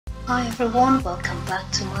Hi everyone, welcome back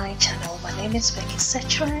to my channel. My name is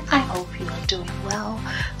Revalidation. I hope you are doing well.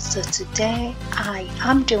 So today I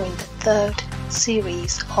am doing the third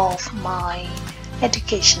series of my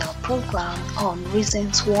educational program on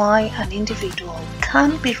reasons why an individual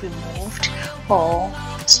can be removed or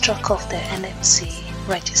struck off the NMC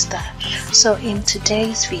register. So in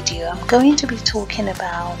today's video I'm going to be talking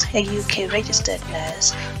about a UK registered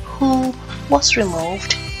nurse who was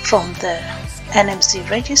removed from the NMC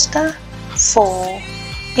register for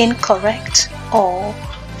incorrect or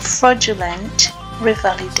fraudulent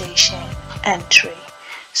revalidation entry.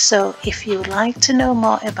 So if you'd like to know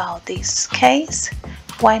more about this case,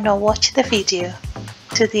 why not watch the video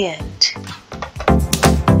to the end.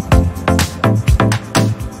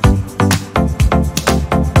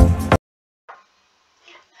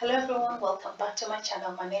 Hello everyone, welcome back to my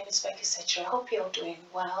channel. My name is Revalidation. I hope you're doing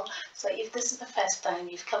well. So if this is the first time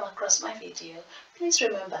you've come across my video, please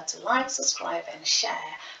remember to like, subscribe and share.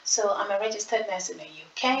 So I'm a registered nurse in the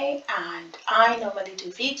UK and I normally do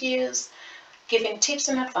videos giving tips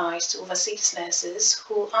and advice to overseas nurses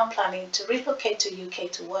who are planning to relocate to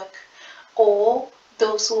UK to work, or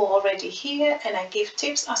those who are already here, and I give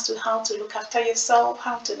tips as to how to look after yourself,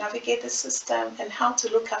 how to navigate the system, and how to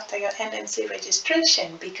look after your NMC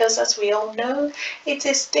registration, because as we all know, it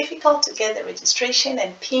is difficult to get the registration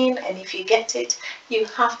and PIN, and if you get it, you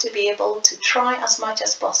have to be able to try as much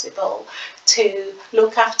as possible to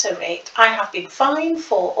look after it. I have been fine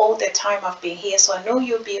for all the time I've been here, so I know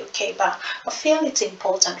you'll be okay, but I feel it's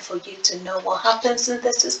important for you to know what happens in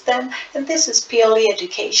the system, and this is purely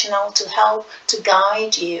educational to help to guide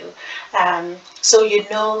you, so you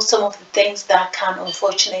know some of the things that can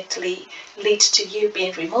unfortunately lead to you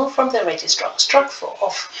being removed from the register or struck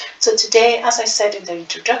off. So today, as I said in the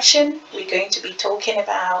introduction, we're going to be talking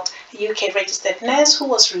about a UK registered nurse who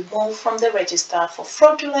was removed from the register for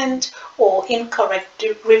fraudulent or incorrect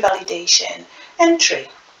revalidation entry.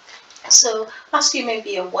 So as you may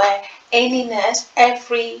be aware, any nurse,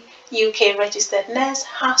 every UK registered nurse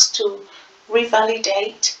has to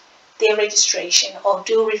revalidate their registration or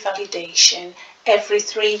do revalidation every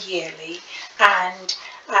 3 yearly, and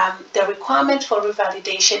the requirement for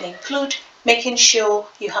revalidation include making sure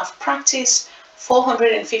you have practiced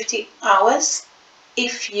 450 hours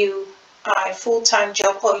if you are a full-time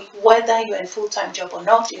job, or whether you're in full-time job or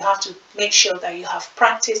not, you have to make sure that you have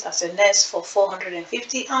practiced as a nurse for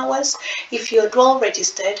 450 hours. If you're dual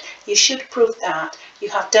registered, you should prove that you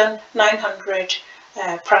have done 900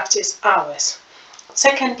 practice hours.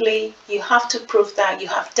 Secondly, you have to prove that you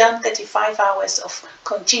have done 35 hours of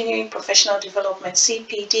continuing professional development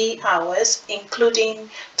CPD hours, including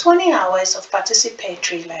 20 hours of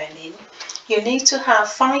participatory learning. You need to have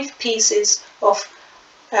 5 pieces of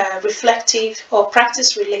reflective or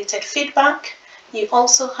practice related feedback. You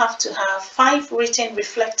also have to have 5 written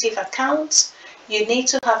reflective accounts. You need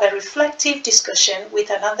to have a reflective discussion with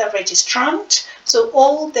another registrant. So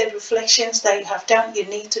all the reflections that you have done, you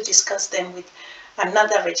need to discuss them with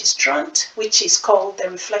another registrant, which is called the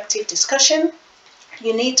reflective discussion.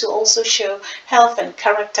 You need to also show health and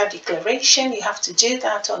character declaration. You have to do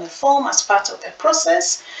that on a form as part of the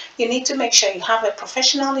process. You need to make sure you have a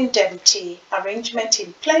professional indemnity arrangement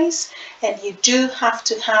in place, and you do have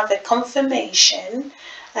to have a confirmation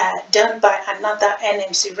done by another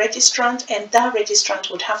NMC registrant, and that registrant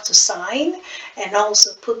would have to sign and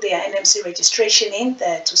also put their NMC registration in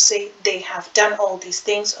there to say they have done all these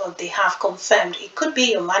things or they have confirmed. It could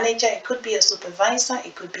be your manager, it could be your supervisor,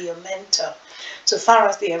 it could be your mentor, so far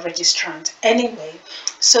as they are registrant. Anyway,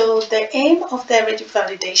 so the aim of the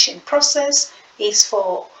revalidation process is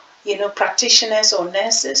for practitioners or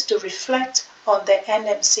nurses to reflect on the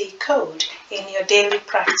NMC code in your daily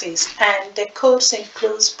practice, and the codes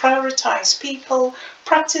includes prioritize people,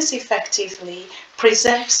 practice effectively,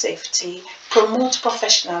 preserve safety, promote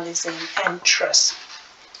professionalism and trust.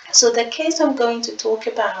 So the case I'm going to talk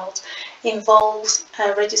about involves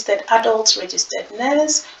a registered adult registered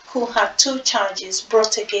nurse who had 2 charges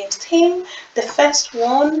brought against him. The first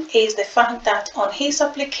one is the fact that on his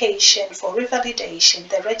application for revalidation,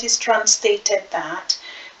 the registrant stated that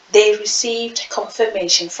they received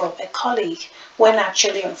confirmation from a colleague, when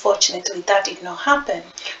actually, unfortunately, that did not happen.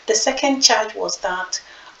 The second charge was that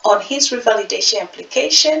on his revalidation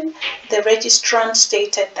application, the registrant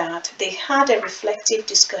stated that they had a reflective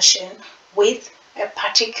discussion with a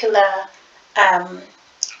particular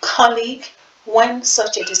colleague, when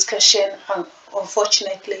such a discussion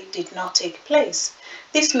unfortunately did not take place.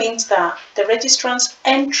 This means that the registrant's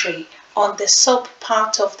entry on the sub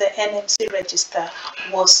part of the NMC register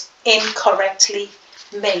was incorrectly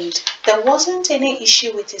made. There wasn't any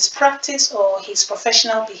issue with his practice or his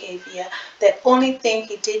professional behavior. The only thing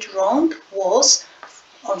he did wrong was,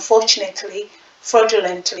 unfortunately,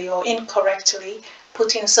 fraudulently or incorrectly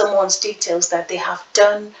putting someone's details that they have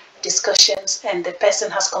done discussions and the person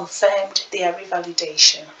has confirmed their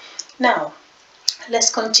revalidation. Now,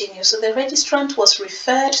 let's continue. So the registrant was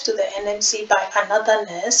referred to the NMC by another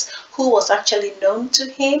nurse who was actually known to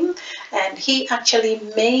him, and he actually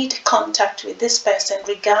made contact with this person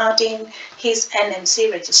regarding his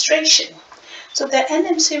NMC registration. So the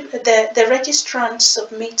registrant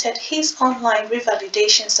submitted his online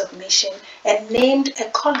revalidation submission and named a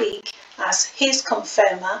colleague as his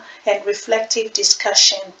confirmer and reflective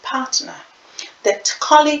discussion partner. The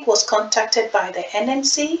colleague was contacted by the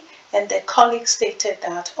NMC, and the colleague stated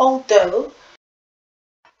that although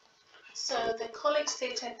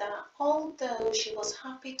she was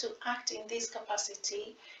happy to act in this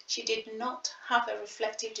capacity, she did not have a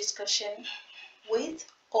reflective discussion with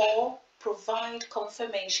or provide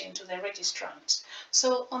confirmation to the registrant.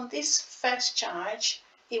 So on this first charge,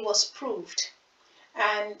 it was proved,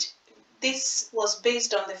 and this was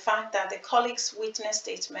based on the fact that the colleague's witness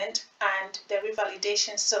statement and the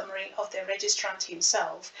revalidation summary of the registrant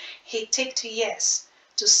himself, he ticked yes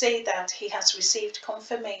to say that he has received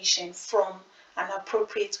confirmation from an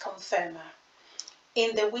appropriate confirmer.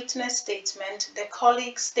 In the witness statement, the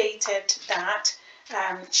colleague stated that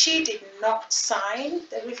she did not sign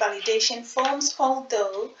the revalidation forms,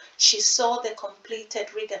 although she saw the completed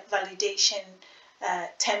revalidation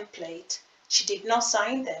template. She did not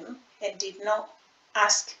sign them and did not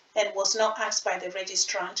ask and was not asked by the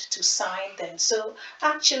registrant to sign them. So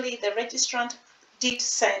actually the registrant did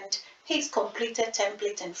send his completed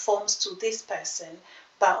template and forms to this person,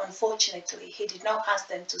 but unfortunately he did not ask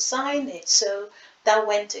them to sign it, so that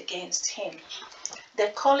went against him.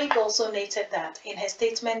 The colleague also noted that in her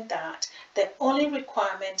statement that the only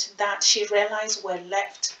requirement that she realized were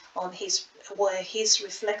left on were his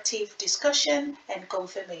reflective discussion and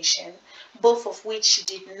confirmation, both of which she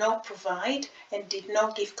did not provide and did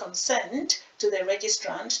not give consent to the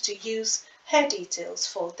registrant to use her details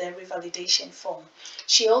for the revalidation form.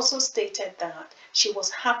 She also stated that she was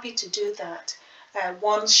happy to do that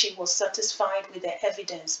once she was satisfied with the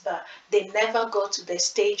evidence, but they never got to the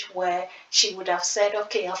stage where she would have said,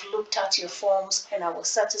 okay, I've looked at your forms and I was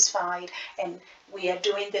satisfied and we are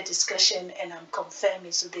doing the discussion and I'm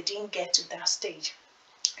confirming. So they didn't get to that stage.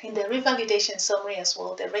 In the revalidation summary as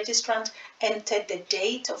well, the registrant entered the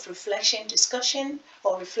date of reflection discussion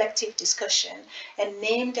or reflective discussion and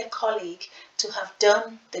named a colleague to have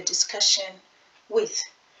done the discussion with.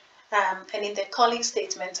 And in the colleague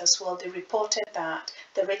statement as well, they reported that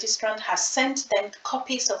the registrant has sent them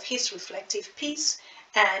copies of his reflective piece,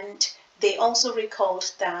 and they also recalled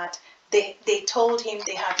that they told him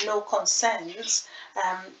they had no concerns.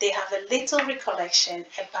 They have a little recollection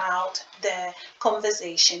about the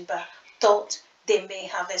conversation, but thought they may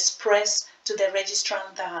have expressed to the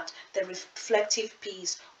registrant that the reflective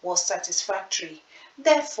piece was satisfactory.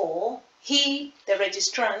 Therefore, the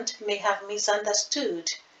registrant, may have misunderstood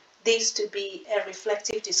this to be a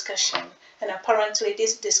reflective discussion, and apparently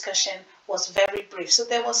this discussion was very brief. So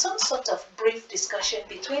there was some sort of brief discussion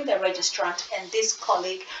between the registrant and this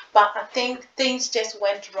colleague, but I think things just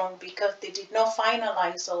went wrong because they did not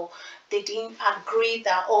finalize, or they didn't agree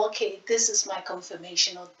that, okay, this is my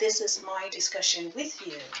confirmation or this is my discussion with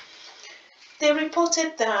you. They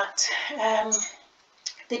reported that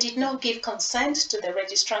they did not give consent to the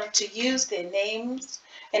registrant to use their names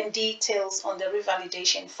and details on the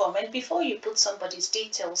revalidation form. And before you put somebody's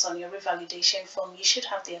details on your revalidation form, you should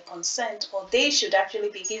have their consent, or they should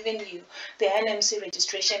actually be giving you their NMC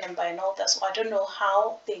registration number and all that. So I don't know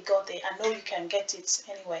how they got there. I know you can get it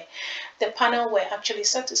anyway. The panel were actually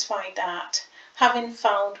satisfied that, having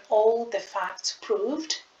found all the facts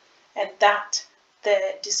proved, and that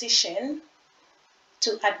the decision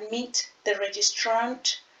to admit the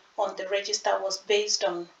registrant on the register was based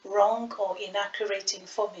on wrong or inaccurate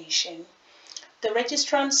information. The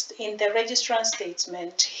registrant, in the registrant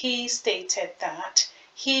statement, he stated that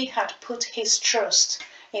he had put his trust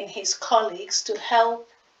in his colleagues to help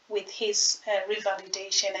with his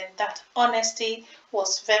revalidation, and that honesty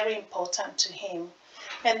was very important to him.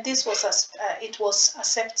 And this was it was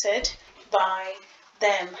accepted by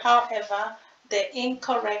them. However, the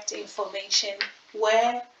incorrect information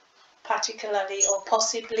were particularly or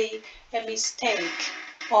possibly a mistake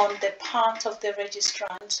on the part of the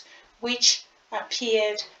registrant, which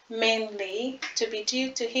appeared mainly to be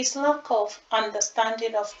due to his lack of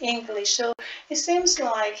understanding of English. So it seems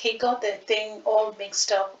like he got the thing all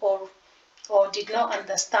mixed up or or did not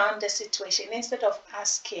understand the situation, instead of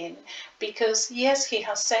asking, because yes, he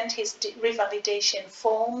has sent his revalidation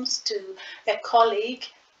forms to a colleague,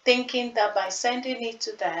 thinking that by sending it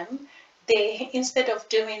to them, they, instead of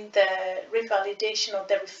doing the revalidation or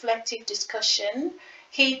the reflective discussion,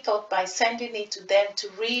 he thought by sending it to them to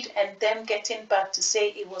read and them getting back to say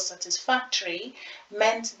it was satisfactory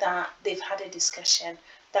meant that they've had a discussion.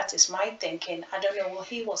 That is my thinking. I don't know what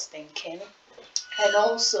he was thinking. And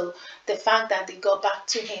also the fact that they got back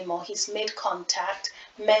to him or he's made contact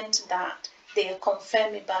meant that they are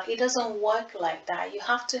confirming back. It doesn't work like that. You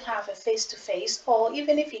have to have a face-to-face, or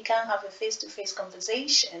even if you can't have a face-to-face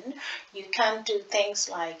conversation, you can do things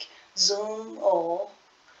like Zoom or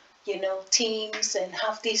Teams and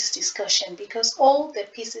have this discussion, because all the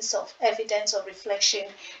pieces of evidence or reflection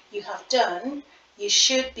you have done, you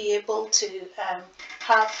should be able to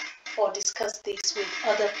have or discuss this with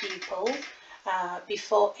other people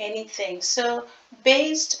before anything. So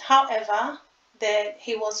based, however, that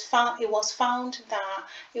it was found that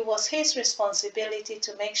it was his responsibility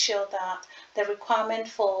to make sure that the requirement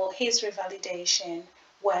for his revalidation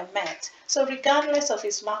were met. So regardless of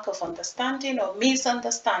his lack of understanding or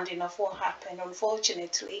misunderstanding of what happened,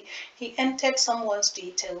 unfortunately, he entered someone's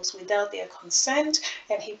details without their consent,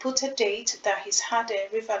 and he put a date that he's had a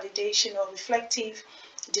revalidation or reflective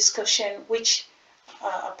discussion, which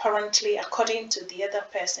apparently, according to the other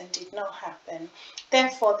person, did not happen.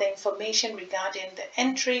 Therefore, the information regarding the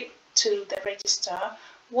entry to the register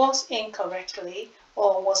was incorrectly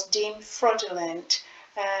or was deemed fraudulent.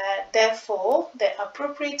 Therefore, the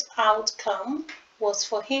appropriate outcome was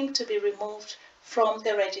for him to be removed from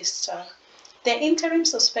the register. The interim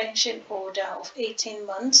suspension order of 18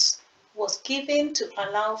 months was given to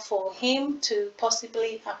allow for him to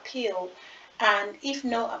possibly appeal, and if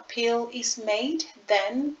no appeal is made,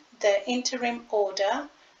 then the interim order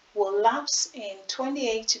will lapse in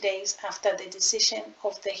 28 days after the decision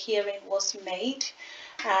of the hearing was made.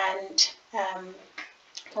 And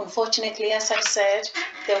unfortunately, as I said,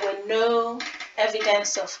 there were no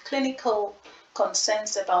evidence of clinical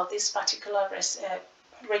concerns about this particular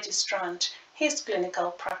registrant. His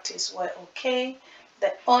clinical practice were okay.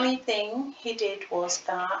 The only thing he did was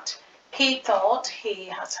that he thought he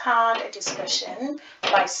has had a discussion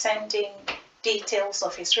by sending details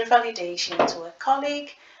of his revalidation to a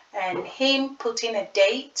colleague, and him putting a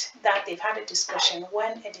date that they've had a discussion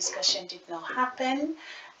when a discussion did not happen,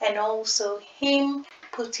 and also him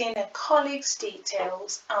putting a colleague's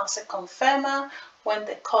details as a confirmer when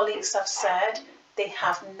the colleagues have said they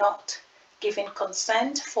have not given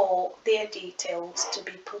consent for their details to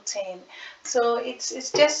be put in. So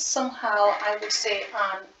it's just somehow, I would say,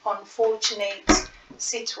 an unfortunate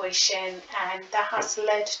situation, and that has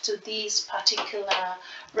led to this particular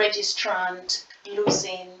registrant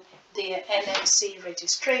losing their NMC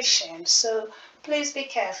registration. So please be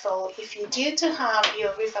careful. If you're due to have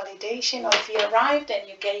your revalidation, or if you arrived and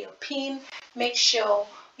you get your PIN, make sure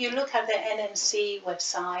you look at the NMC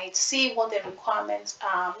website, see what the requirements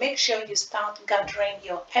are, make sure you start gathering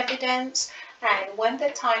your evidence, and when the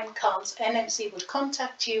time comes, NMC would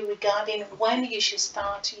contact you regarding when you should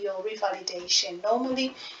start your revalidation.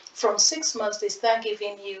 Normally from 6 months they start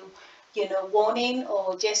giving you, warning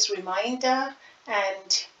or just reminder,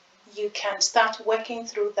 and you can start working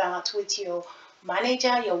through that with your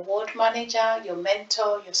manager, your ward manager, your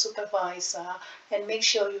mentor, your supervisor, and make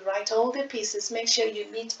sure you write all the pieces, make sure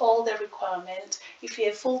you meet all the requirements. If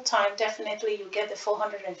you're full-time, definitely you get the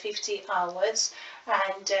 450 hours,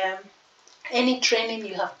 and any training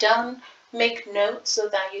you have done, make notes so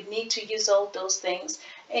that you need to use all those things.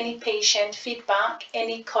 Any patient feedback,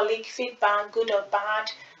 any colleague feedback, good or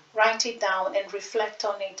bad, write it down and reflect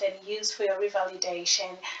on it and use for your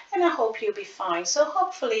revalidation, and I hope you'll be fine. So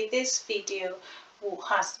hopefully this video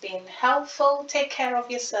has been helpful. Take care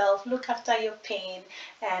of yourself, look after your PIN,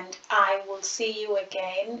 and I will see you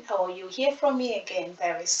again, or you'll hear from me again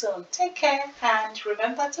very soon. Take care, and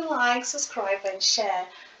remember to like, subscribe and share.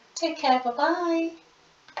 Take care. Bye bye.